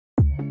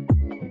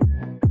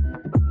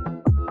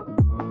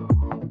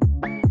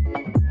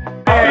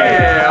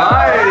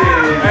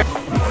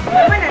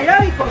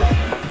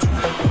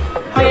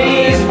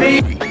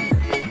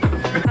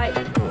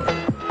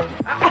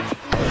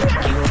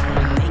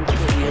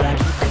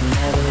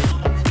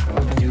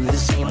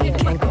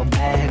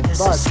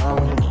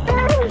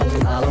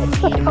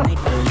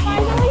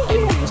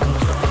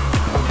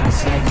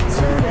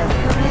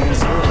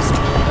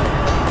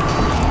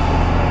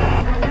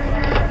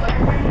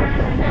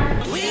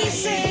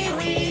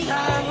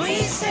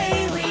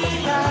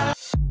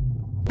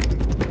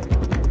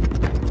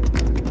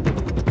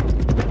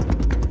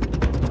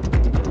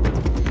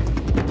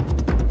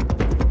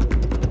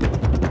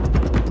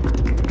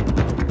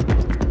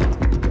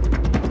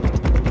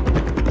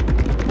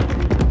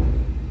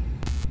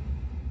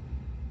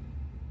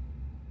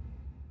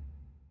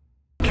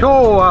今日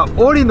は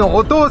オリの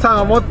お父さん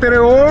が持って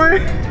る。お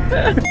い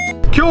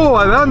今日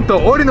はなんと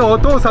オリのお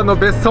父さんの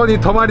別荘に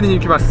泊まりに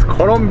行きます。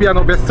コロンビア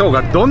の別荘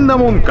がどんな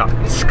もんか。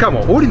しか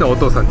もオリのお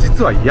父さん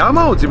実は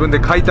山を自分で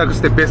開拓し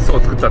て別荘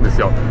を作ったんで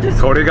すよ。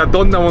それが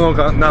どんなもの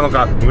かなの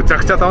かむちゃ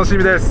くちゃ楽し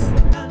みです。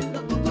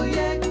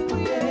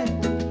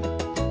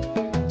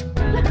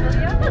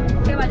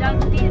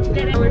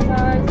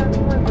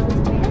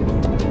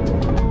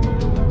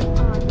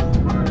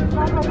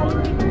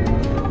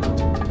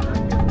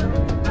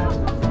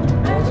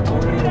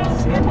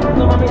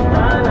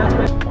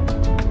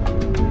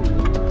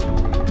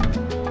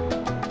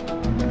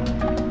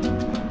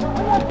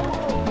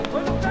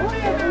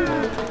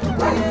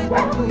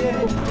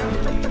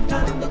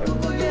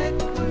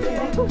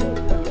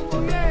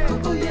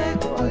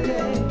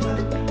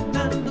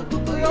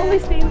We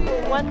stayed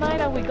for one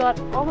night and we got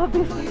all of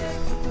this.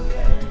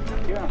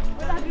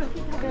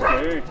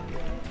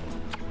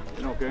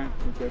 Okay.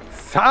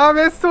 さあ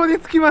別荘に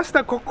着きまし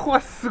た。ここ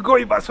はすご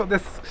い場所で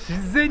す。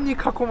自然に囲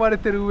まれ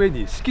てる上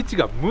に敷地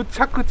がむ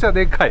ちゃくちゃ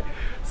でかい。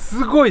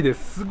すごいで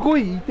す。すご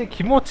いいて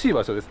気持ちいい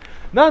場所です。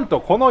なんと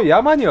この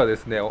山にはで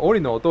すね、オ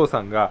リのお父さ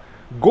んが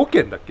5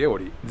軒だっけ、オ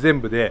リ全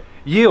部で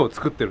家を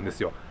作ってるんで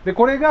すよ。で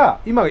これ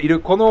が今い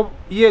るこの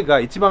家が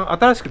一番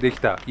新しくで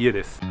きた家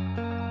です。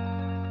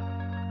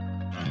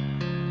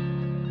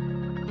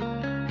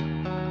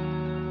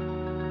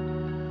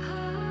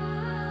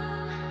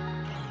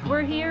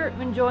We're here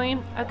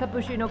enjoying a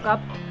cappuccino cup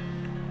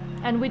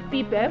and with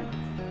Pipe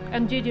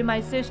and Gigi,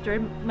 my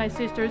sister's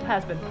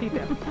husband, Pipe.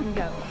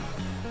 Okay.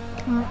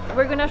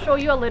 We're gonna show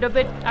you a little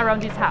bit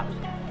around this house.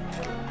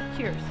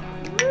 Cheers.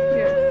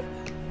 Cheers.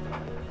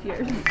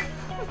 Cheers.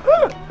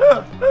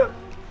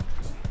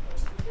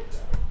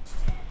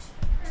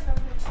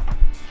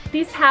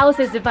 This house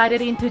is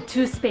divided into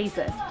two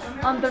spaces.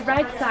 On the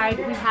right side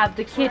we have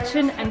the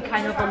kitchen and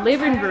kind of a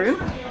living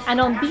room, and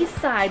on this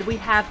side we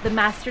have the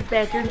master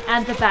bedroom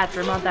and the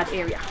bathroom on that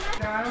area.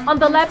 On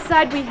the left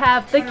side we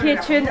have the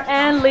kitchen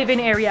and living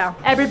area.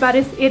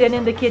 Everybody's eating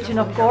in the kitchen,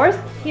 of course.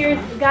 Here's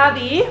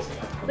Gabi,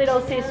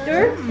 little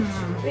sister.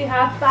 We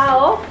have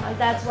Pao,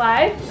 that's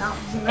wife,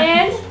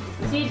 and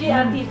Gigi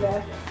and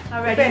Pipe.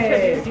 Already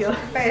introduced you.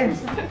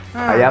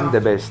 I am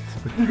the best.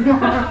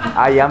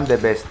 I am the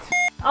best.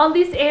 On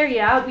this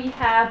area we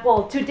have,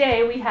 well,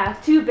 today we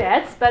have 2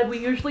 beds, but we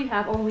usually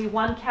have only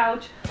 1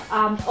 couch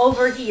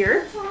over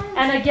here.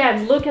 And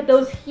again, look at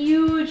those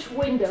huge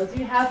windows.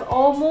 You have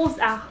almost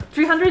a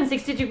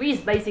 360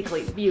 degrees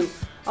basically view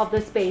of the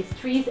space.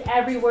 Trees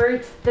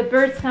everywhere. The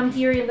birds come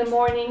here in the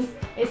mornings.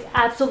 It's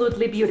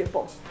absolutely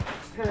beautiful.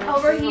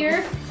 Over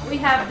here we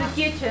have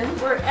the kitchen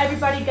where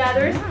everybody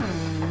gathers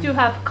to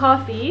have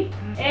coffee,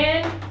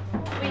 and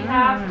we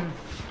have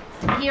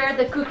here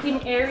the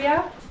cooking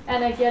area.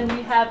 And again,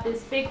 we have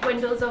these big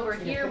windows over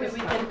here where we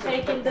can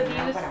take in the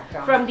views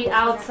from the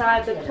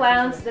outside, the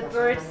plants, the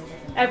birds,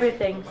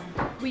 everything.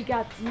 We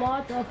got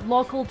lots of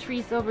local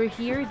trees over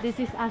here. This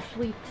is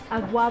actually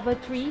a guava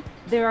tree.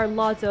 There are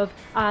lots of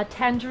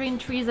tangerine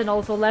trees and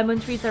also lemon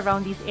trees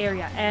around this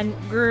area. And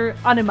we're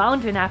on a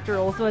mountain after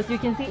all, so as you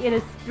can see, it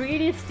is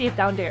really steep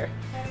down there.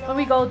 When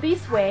we go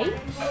this way,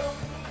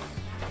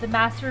 the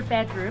master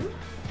bedroom.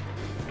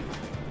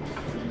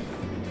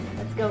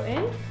 Let's go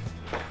in.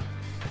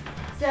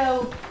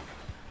 So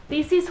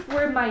this is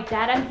where my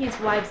dad and his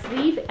wife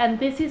sleep, and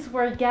this is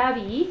where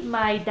Gabi,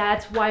 my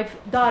dad's wife's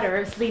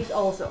daughter, sleeps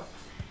also.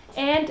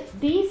 And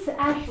this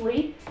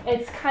actually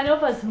is kind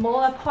of a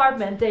small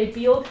apartment they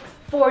built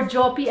for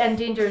Joppy and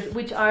Ginger,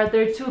 which are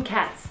their 2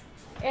 cats.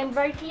 And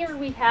right here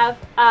we have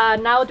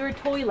an outdoor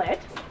toilet.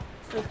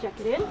 Let's check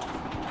it in.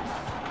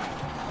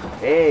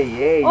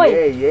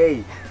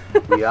 Hey.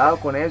 Cuidado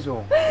con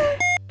eso.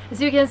 As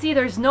you can see,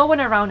 there's no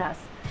one around us.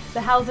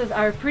 The houses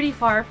are pretty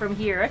far from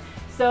here,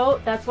 so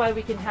that's why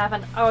we can have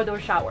an outdoor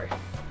shower.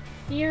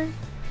 Here,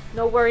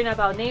 no worrying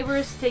about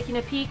neighbors taking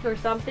a peek or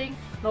something,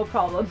 no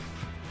problem.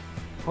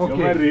 Okay. Yo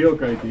me río,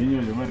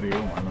 Kaitiño, yo me río,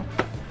 mano.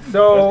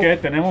 So, ¿Es que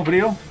tenemos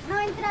frío? No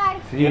entrar.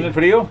 sí, ¿Tiene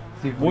frío?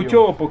 Sí, frío.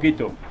 ¿Mucho o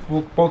poquito?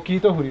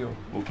 poquito frío.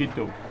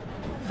 Poquito.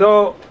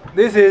 So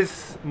this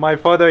is my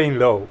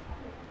father-in-law,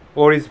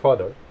 Ori's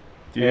father,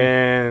 Sí.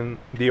 and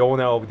the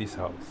owner of this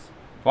house.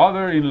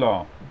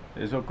 Father-in-law.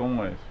 ¿Eso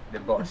cómo es? The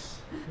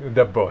boss.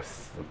 The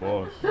boss. The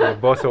boss. The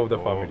boss of the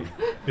Oh. family.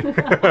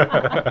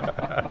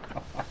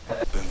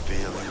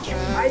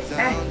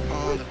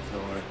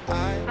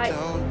 Hi.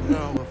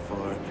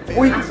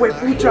 Uy, fue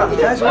pucha.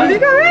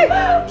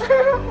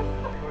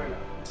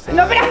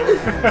 No, pero...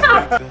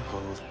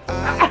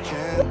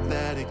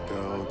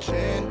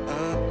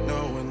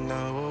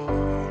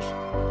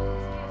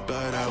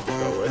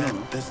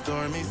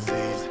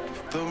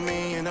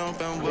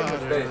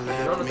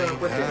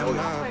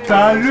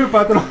 Salud,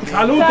 patrón.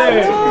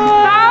 ¡Salute!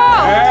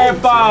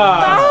 ¡Epa!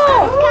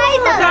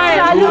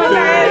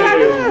 ¡Salute!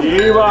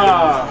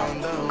 ¡Viva!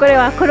 これ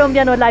はコロンビ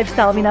アのライフス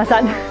タイル、皆さ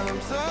ん。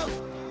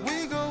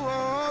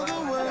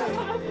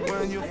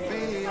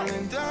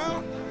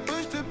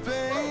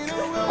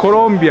コ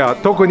ロンビア、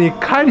特に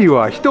カリ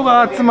は人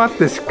が集まっ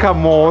て、しか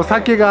もお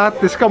酒があっ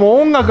て、しかも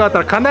音楽があっ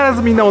たら必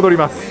ずみんな踊り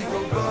ます。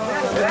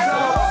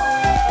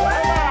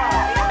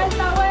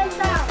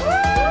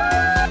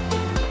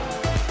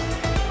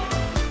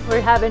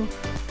We're having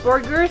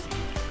burgers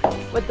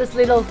with this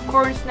little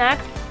corn snack,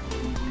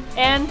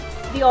 and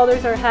the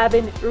others are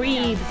having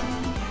ribs.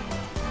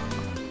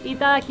 い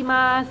ただき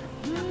ます。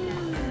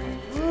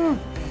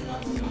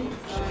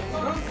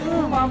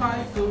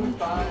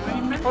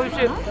おいしい。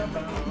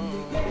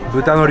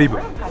豚のリブ。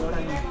う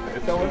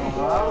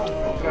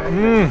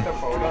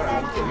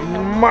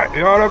まい。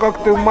柔らか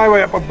くてうまいわ。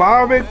やっぱ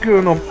バーベキュ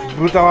ーの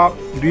豚は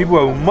リブ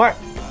はうまい。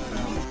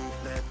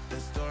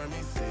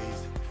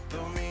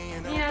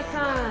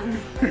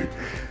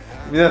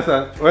皆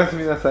さんおやす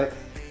みなさい。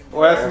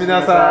おやすみ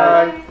な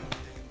さい。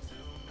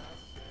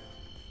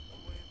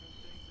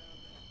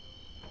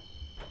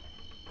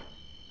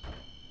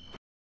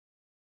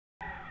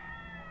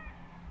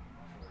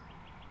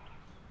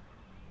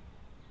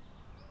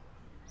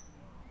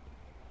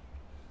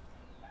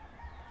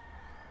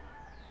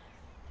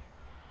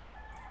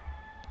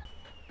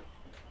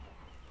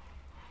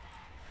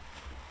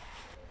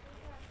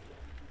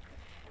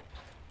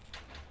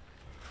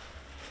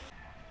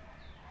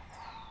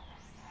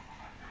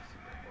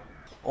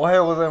おは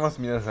ようございま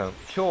す。皆さん、今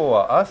日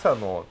は朝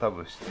の多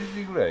分7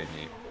時ぐらいに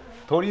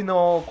鳥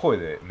の声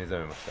で目覚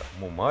めました。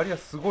もう周りは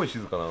すごい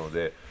静かなの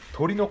で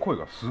鳥の声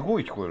がすご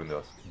い聞こえるん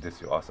で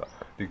すよ。朝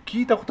で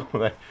聞いたことも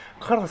ない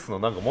カラスの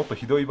なんかもっと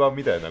ひどい版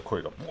みたいな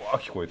声がブワー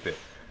聞こえて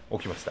起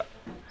きました。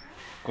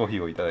コーヒ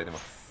ーをいただいてま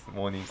す。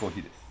モーニングコー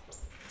ヒーです。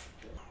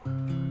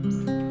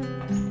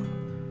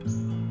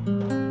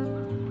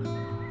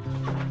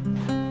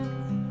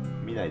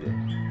見ないで。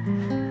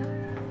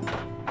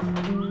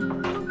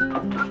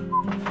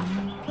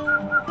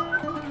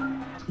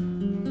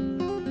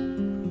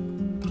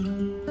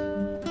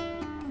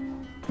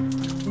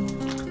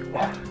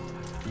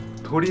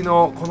鳥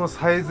のこの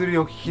さえずり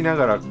を聞きな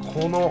がら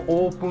この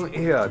オープン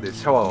エアで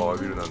シャワーを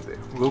浴びるなんて、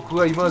僕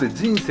が今まで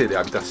人生で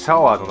浴びたシャ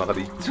ワーの中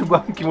で一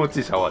番気持ちい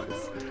いシャワーで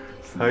す。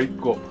最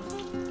高。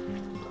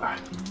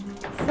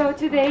So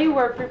today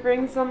we're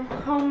preparing some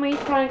homemade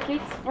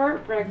pancakes for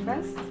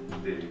breakfast,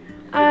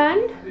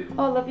 and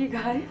all of you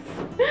guys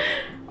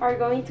are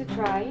going to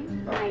try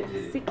my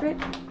secret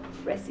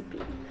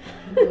recipe.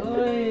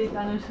 おい、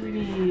楽し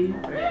み。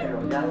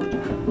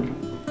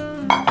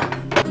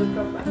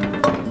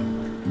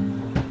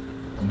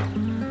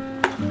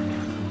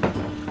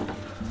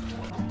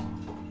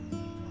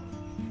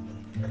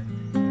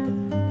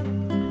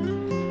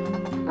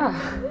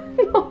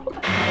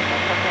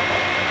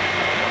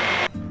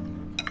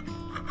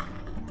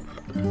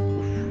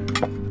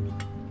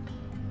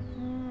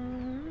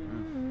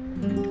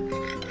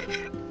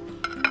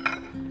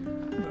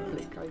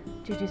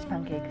Gigi's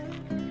pancakes.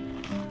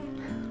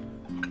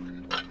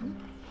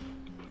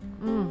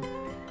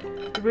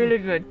 Really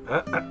good.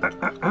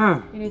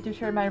 You need to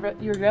share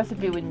your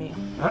recipe with me.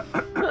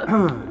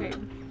 Okay. Okay.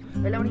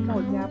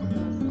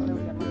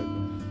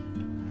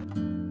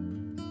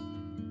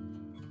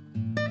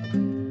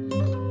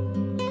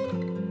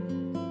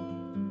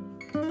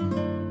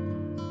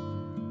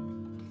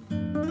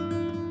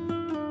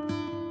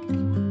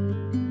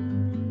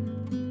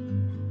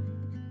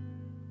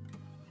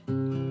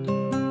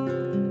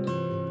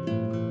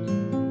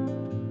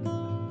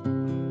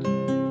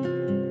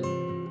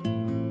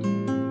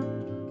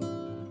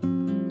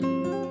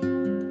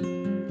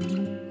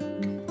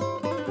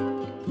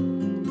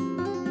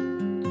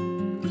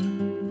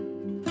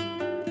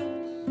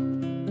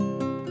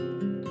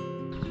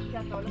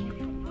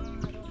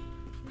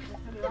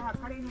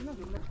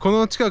 こ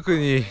の近く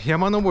に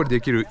山登りで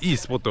きるいい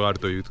スポットがある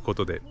というこ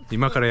とで、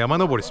今から山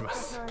登りしま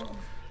す。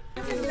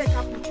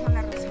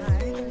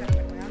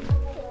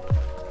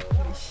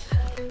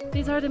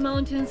These are the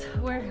mountains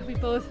where we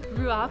both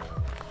grew up.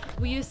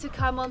 We used to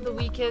come on the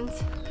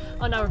weekends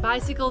on our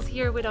bicycles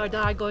here with our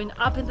dad going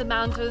up in the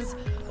mountains,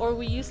 or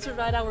we used to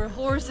ride our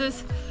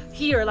horses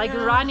here, like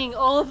running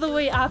all the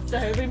way up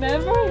there.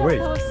 Remember? Wait,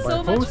 that was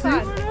so by much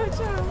fun.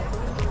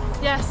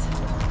 Yes,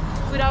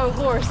 with our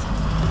horse.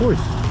 Horse.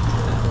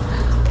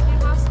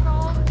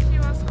 She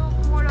was called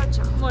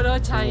Morocha.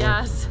 Morocha,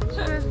 yes.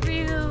 She was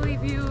really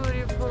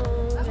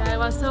beautiful. Yeah, it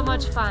was so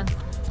much fun.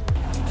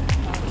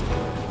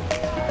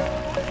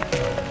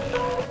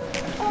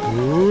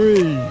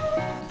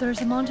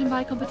 There's a mountain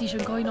bike competition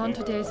going on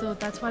today, so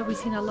that's why we've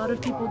seen a lot of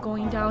people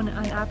going down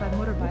and up on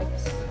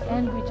motorbikes.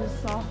 And we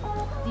just saw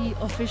the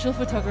official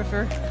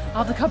photographer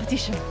of the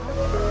competition.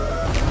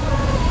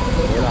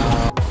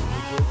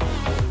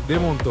 レ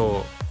モン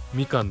と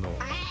みかんの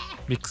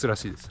ミックスら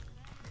しいです。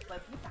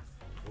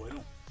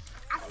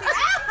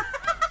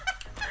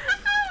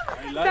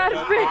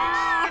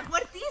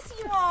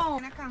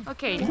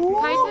Okay,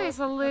 Kaito is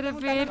a little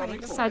bit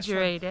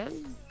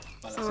exaggerated,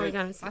 so we're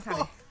gonna see.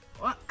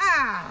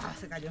 ¡Ah!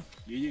 Se cayó.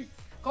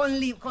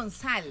 Con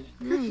sal.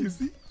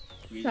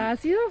 ¿Está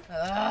ácido?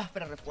 Ah,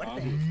 pero re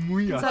fuerte.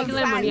 Muy Sal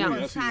y limón.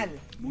 Con sal.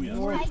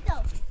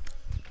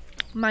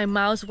 My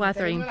mouth's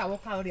watering. La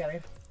boca, Ori, a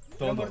ver.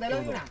 todo.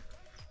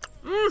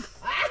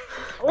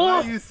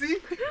 Oh, You see?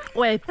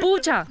 wait,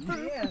 pucha.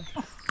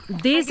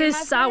 This is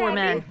sour,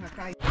 man.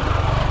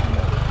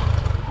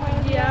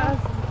 Yeah.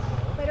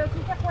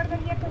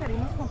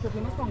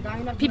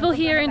 People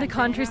here in the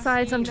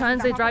countryside,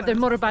 sometimes they drive their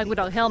motorbike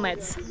without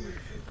helmets.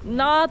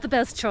 Not the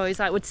best choice,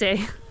 I would say.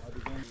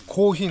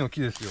 コーヒーの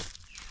木ですよ。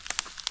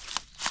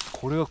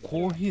これは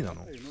コーヒーな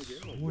の？す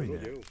ごいね。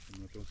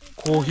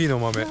コーヒーの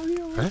豆。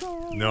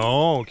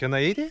No, can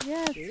I eat it?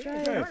 Yes,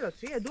 try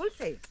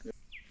it.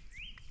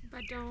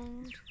 But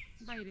don't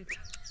bite it.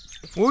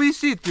 美味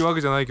しいっていうわ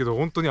けじゃないけど、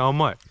本当に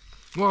甘い。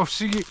うわ、不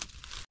思議。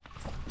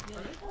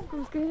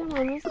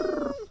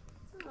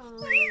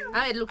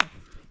A ver, Luca.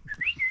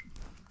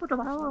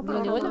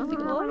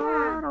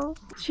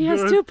 She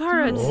has two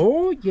parrots.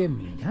 Oye,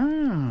 mira.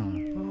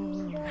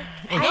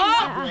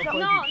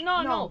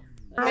 No.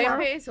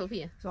 Pepe,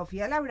 Sofía.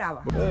 Sofía la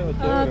brava.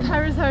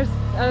 Parrots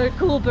are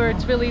cool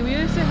birds, really. We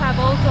used to have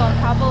also a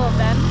couple of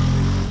them.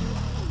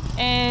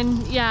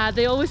 And yeah,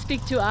 they always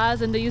speak to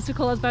us and they used to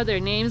call us by their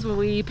names when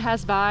we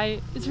pass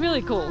by. It's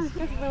really cool.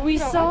 We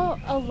saw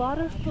a lot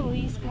of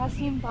police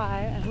passing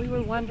by and we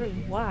were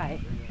wondering why.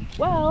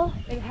 Well,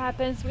 it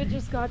happens we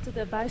just got to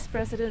the vice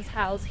president's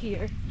house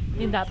here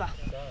in Napa.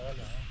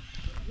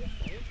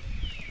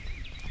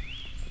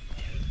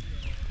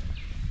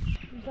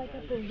 It's like a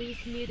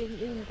police meeting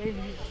in there.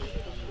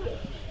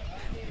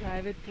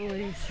 Private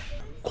police.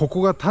 こ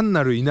こが単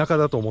なる田舎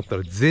だと思った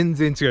ら全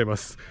然違いま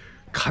す。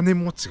金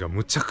持ちが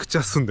むちゃくち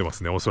ゃ住んでま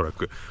すね。おそら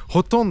く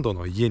ほとんど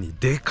の家に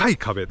でかい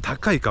壁、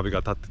高い壁が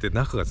立ってて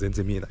中が全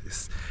然見えないで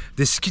す。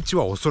で、敷地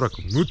はおそら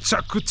くむち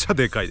ゃくちゃ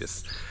でかいで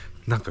す。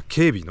なんか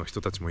警備の人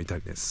たちもいた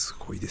りね、す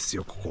ごいです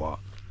よここは。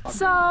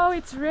So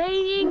it's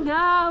raining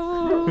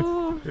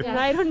now, and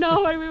I don't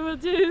know what we will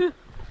do.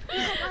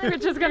 We're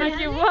just gonna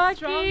keep walking.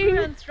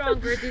 Stronger and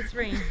stronger this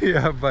rain.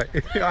 やばい。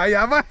あ、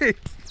やばい。う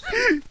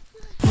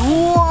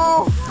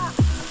お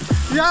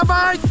ー、や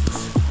ばい。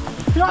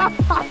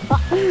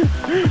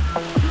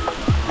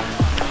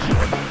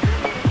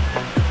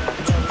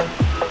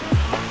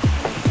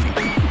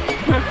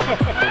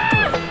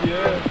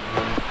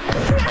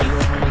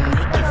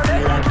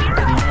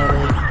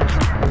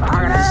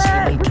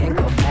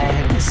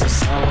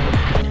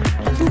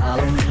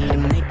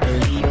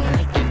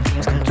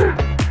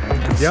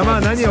山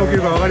は何が起き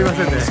るか分かりま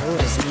せんね。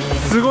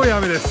すごい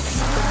雨で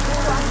す。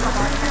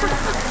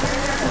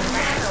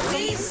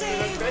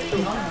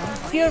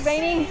Still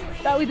raining,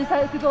 but we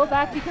decided to go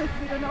back because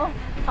we don't know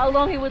how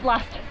long it would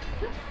last.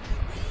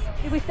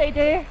 If we stay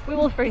there, we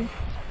will freeze.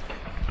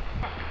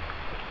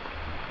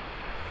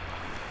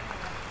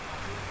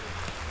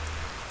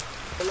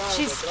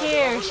 She's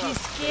scared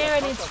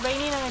and it's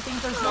raining and I think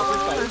there's no one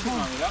for her.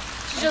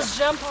 She just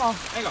jumped off.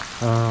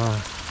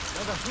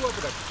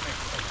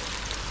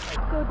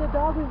 So the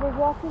dog, we were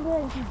walking there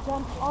and he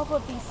jumped off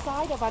of the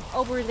side, but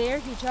over there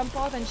he jumped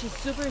off and she's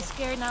super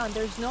scared now and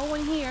there's no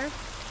one here.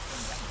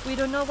 We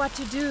don't know what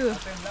to do.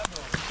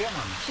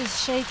 She's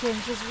shaking,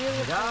 she's really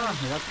afraid.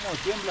 Mira cómo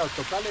tiembla,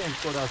 tocarle el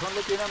corazón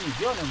le tiene a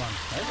millones, man.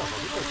 Eso,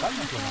 poquito,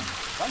 cálmate, man.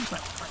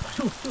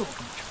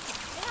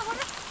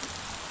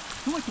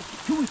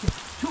 Súbete.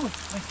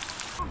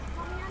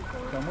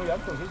 Está muy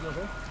alto, sí, yo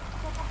sé.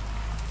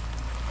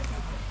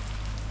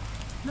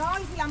 No,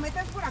 y si la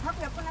metes por acá,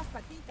 cuidado con las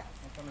patitas.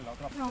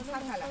 No,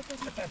 sálgala.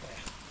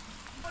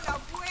 La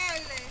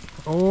huele.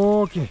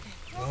 Ok.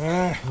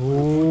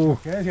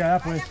 ¿Qué decía?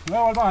 Pues,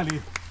 no vuelvas a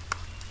salir.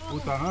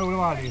 Puta, no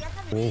vuelvas a salir.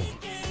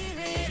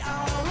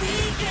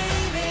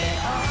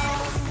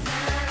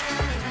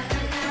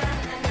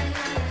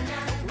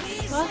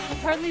 Well,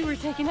 apparently we're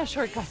taking a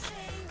shortcut.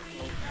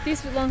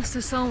 This belongs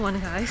to someone,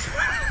 guys.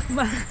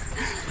 But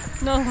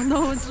no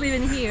one's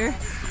living here.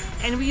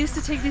 And we used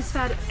to take this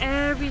path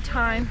every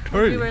time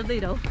when we were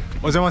little.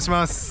 お邪魔し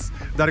ます。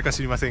誰か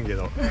知りませんけ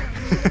ど。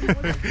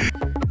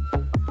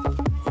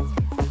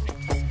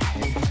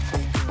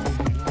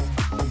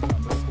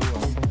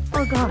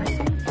Oh God.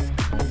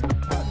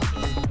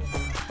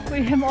 We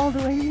am all the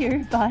way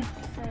here, but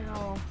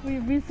we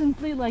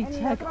recently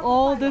checked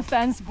all the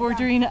fence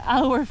bordering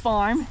our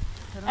farm.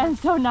 And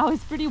so now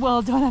it's pretty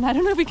well done and I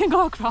don't know if we can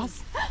go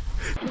across.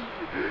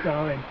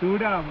 La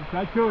aventura,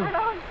 muchachos.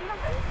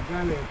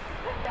 Dale.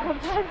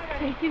 Sometimes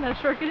taking a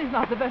shortcut is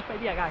not the best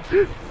idea, guys.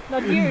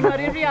 Not here, not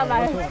in real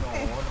life.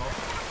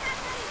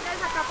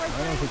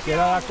 Bueno,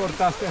 siquiera ya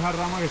cortaste esa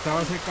rama que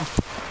estaba seca.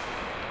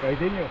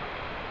 Cariño.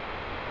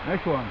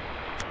 Next one.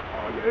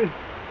 Okay.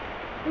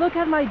 Look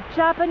at my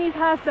Japanese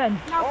husband.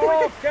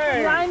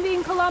 Okay.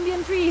 Climbing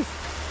Colombian trees.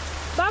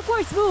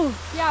 Backwards move.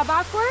 Yeah,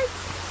 backwards.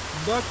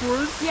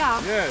 Backwards? Yeah.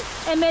 Yes.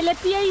 Et mets les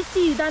pieds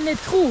ici, dans le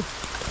trou.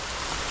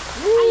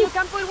 And you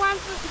can put one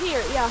foot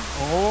here, yeah.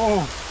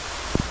 Oh.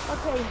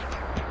 Okay.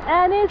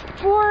 And it's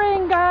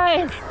pouring,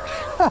 guys.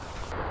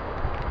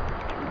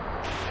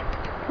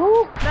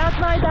 That's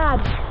my dad.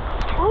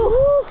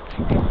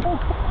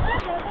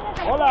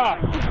 Hola.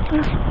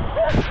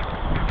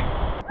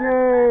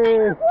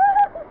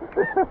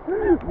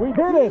 We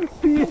did it!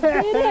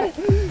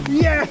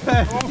 Yeah!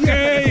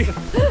 Okay!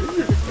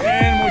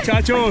 Bien,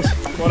 muchachos,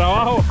 por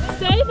abajo.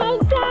 Safe and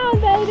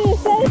sound, baby!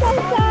 Safe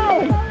and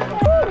sound!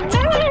 Oh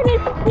man,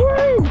 it's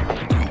pouring!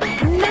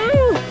 No!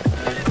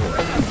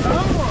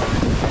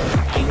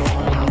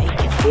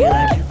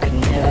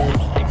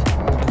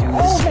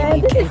 Oh man,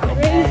 this is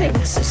crazy!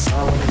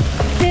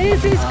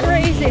 This is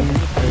crazy!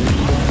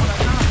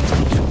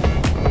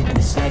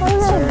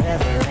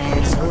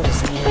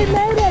 We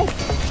made it!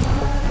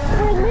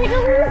 We're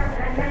legally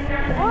on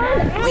our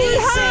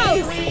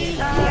house!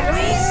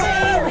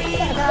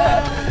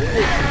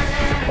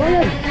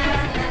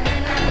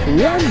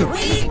 Run!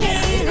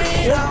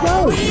 Let's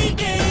go!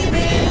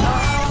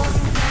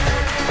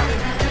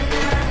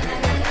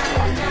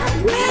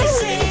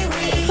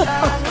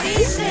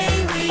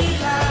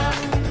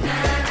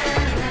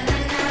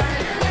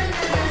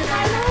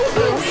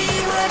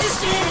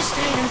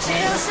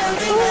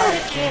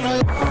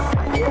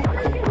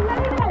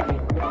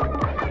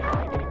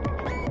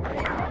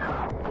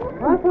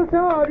朝シャ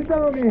ワー浴びた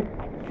のに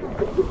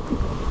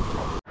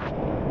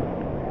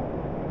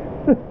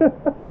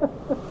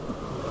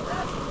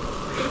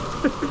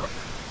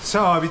シ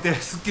ャワー浴びて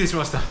すっきりし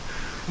ました。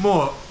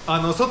もう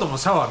外も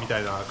シャワーみた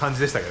いな感じ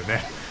でしたけど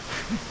ね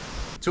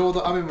ちょう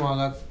ど雨も上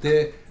がっ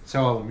てシ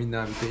ャワーもみん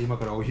な浴びて今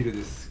からお昼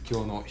です。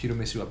今日の昼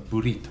飯は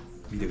ブリート。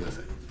見てくだ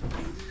さい。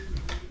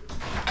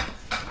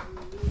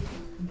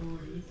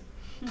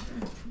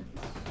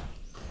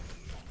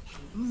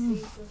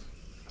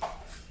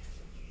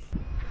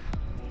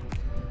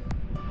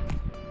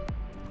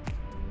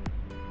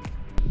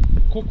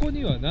ここ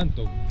にはなん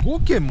と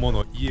5軒も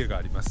の家が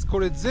あります。こ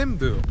れ全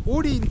部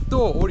オリン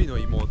とオリの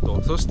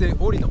妹、そして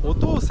オリのお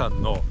父さ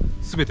んの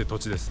全て土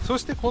地です。そ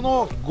してこ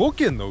の5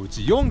軒のう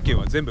ち4軒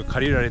は全部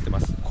借りられてま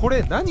す。こ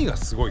れ何が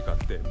すごいかっ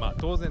て、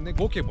当然ね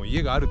5軒も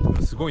家があるっていうの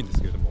はすごいんで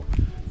すけれども、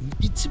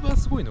一番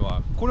すごいの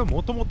はこれ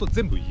もともと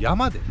全部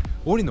山で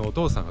オリのお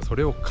父さんがそ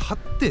れを買っ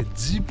て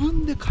自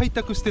分で開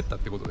拓してったっ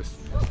てことです。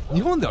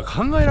日本では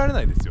考えられ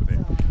ないですよね。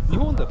日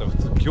本だと普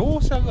通業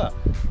者が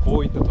こ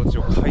ういった土地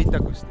を開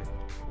拓して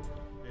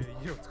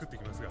家を作ってい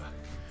きますが、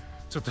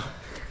ちょっとこ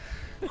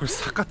れ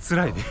坂つ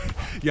らいね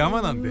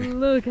山なんで。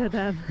 Look at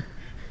them.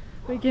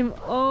 We came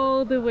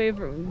all the way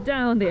from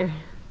down there.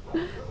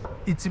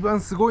 一番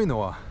すごいの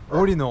は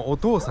オリのお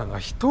父さんが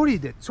一人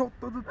でちょっ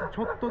とず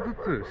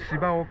つ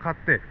芝を買っ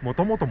て、も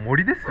ともと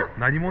森ですよ。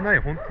何もない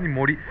本当に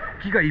森、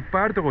木がいっ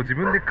ぱいあるところを自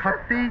分で買っ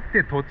ていっ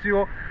て、土地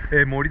を、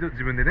森と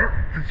自分でね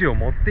土を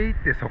持っていっ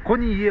て、そこ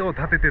に家を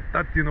建ててっ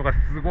たっていうのが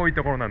すごい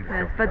ところなんです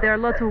よ。 Yes, but there are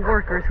lots of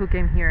workers who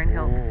came here and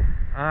helped.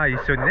 ああ、一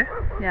緒にね。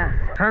 Yes.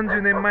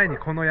 30年前に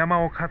この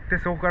山を買って、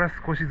そこから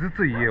少しず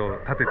つ家を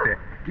建てて、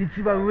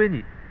一番上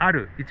にあ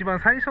る一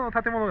番最初の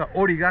建物が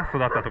オリが育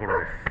ったところ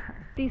です。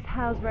This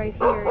house right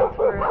here is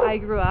where I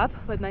grew up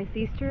with my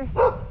sister,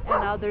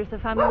 and now there's a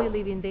family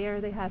living there.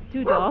 They have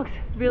 2 dogs,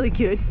 really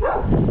cute.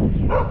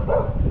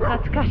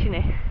 懐かしい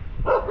ね。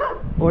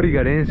オリ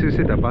が練習し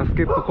てたバス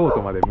ケットコー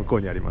トまで向こ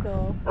うにあります。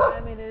 So,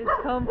 I mean, it's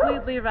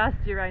completely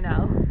rusty right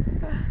now.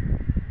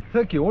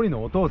 さっきオリ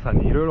のお父さん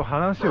にいろいろ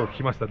話を聞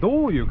きました。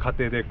どういう過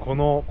程で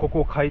こ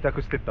こを開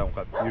拓していったの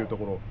かっていうと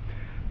ころ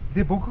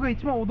で、僕が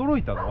一番驚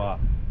いたのは、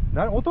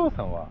お父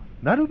さんは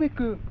なるべ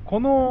くこ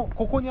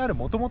こにある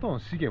元々の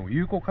資源を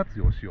有効活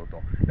用しよう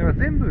と。だから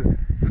全部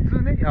普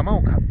通ね、山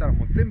を買ったら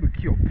もう全部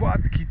木をブワー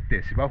って切っ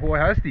て芝生を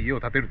生やして家を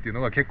建てるっていう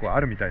のが結構あ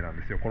るみたいなん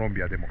ですよ、コロン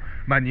ビアでも。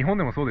日本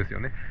でもそうですよ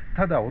ね。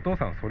ただお父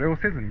さんはそれを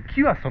せずに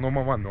木はその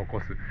まま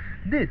残す。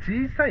で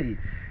小さい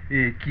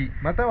木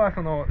または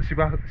その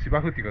芝生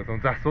っていうかその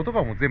雑草と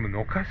かも全部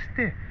のかし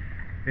て、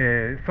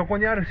そこ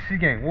にある資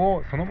源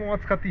をそのまま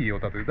使って家を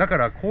建てる。だか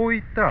らこうい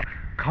った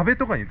壁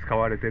とかに使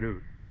われて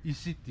る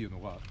石っていうの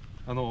が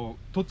こ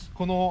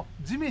の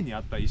地面にあ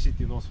った石っ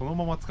ていうのをその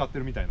まま使って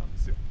るみたいなんで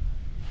すよ。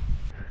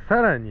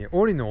さらに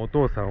オリのお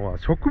父さんは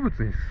植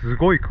物にす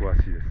ごい詳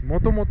しいです。も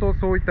ともと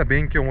そういった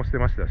勉強もして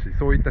ましたし、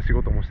そういった仕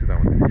事もしてた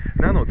ので、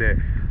なので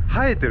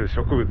生えてる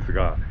植物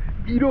が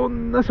いろ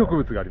んな植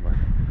物があります。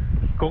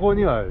ここ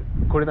には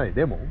これ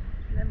レモン？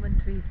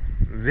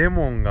レ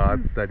モンがあっ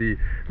たり、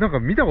なんか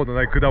見たこと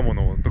ない果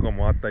物とか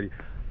もあったり。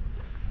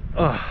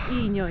ああ、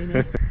いい匂い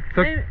ね。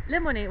レ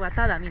モネードは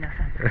ただ皆さ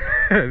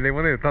ん。レ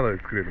モネードただで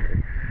作れる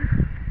ね。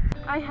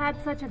I had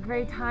such a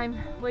great time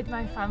with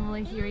my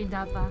family here in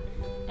Dapa,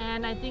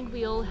 and I think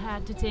we all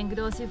had to thank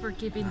Rosie for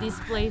keeping this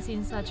place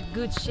in such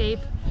good shape.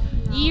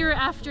 Year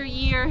after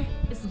year,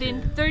 it's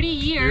been 30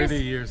 years.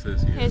 30 years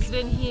this year. Has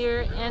been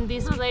here, and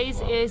this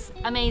place is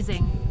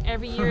amazing.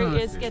 Every year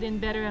is getting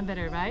better and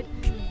better, right?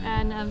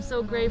 And I'm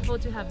so grateful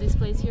to have this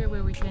place here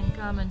where we can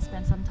come and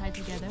spend some time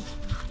together.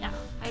 Yeah,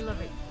 I love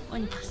it.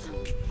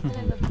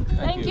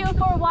 Thank you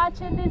for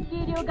watching this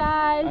video,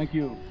 guys. Thank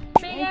you.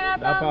 Big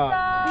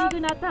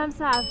na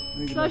thumbs up.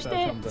 そし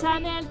てチャ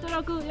ンネル登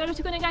録よろ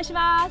しくお願いし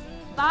ます。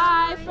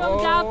Bye from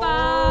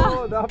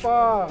Dapa.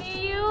 Dapa.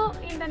 See you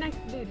in the next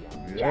video.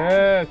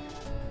 Yes.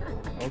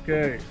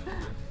 Okay.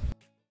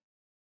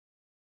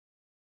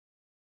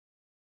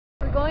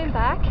 We're going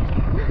back,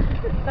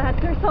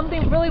 but we're so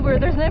something really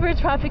weird. There's never a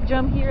traffic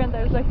jam here, and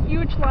there's a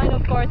huge line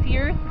of cars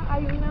here.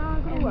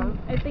 And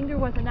I think there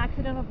was an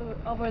accident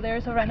over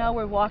there, so right now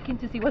we're walking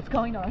to see what's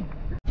going on.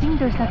 I think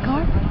there's a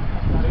car.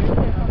 There's a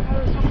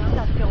car or something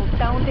that goes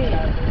down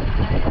there.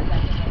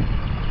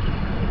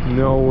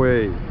 No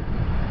way.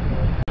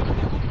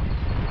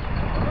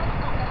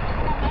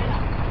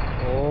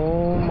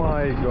 Oh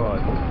my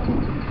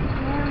god.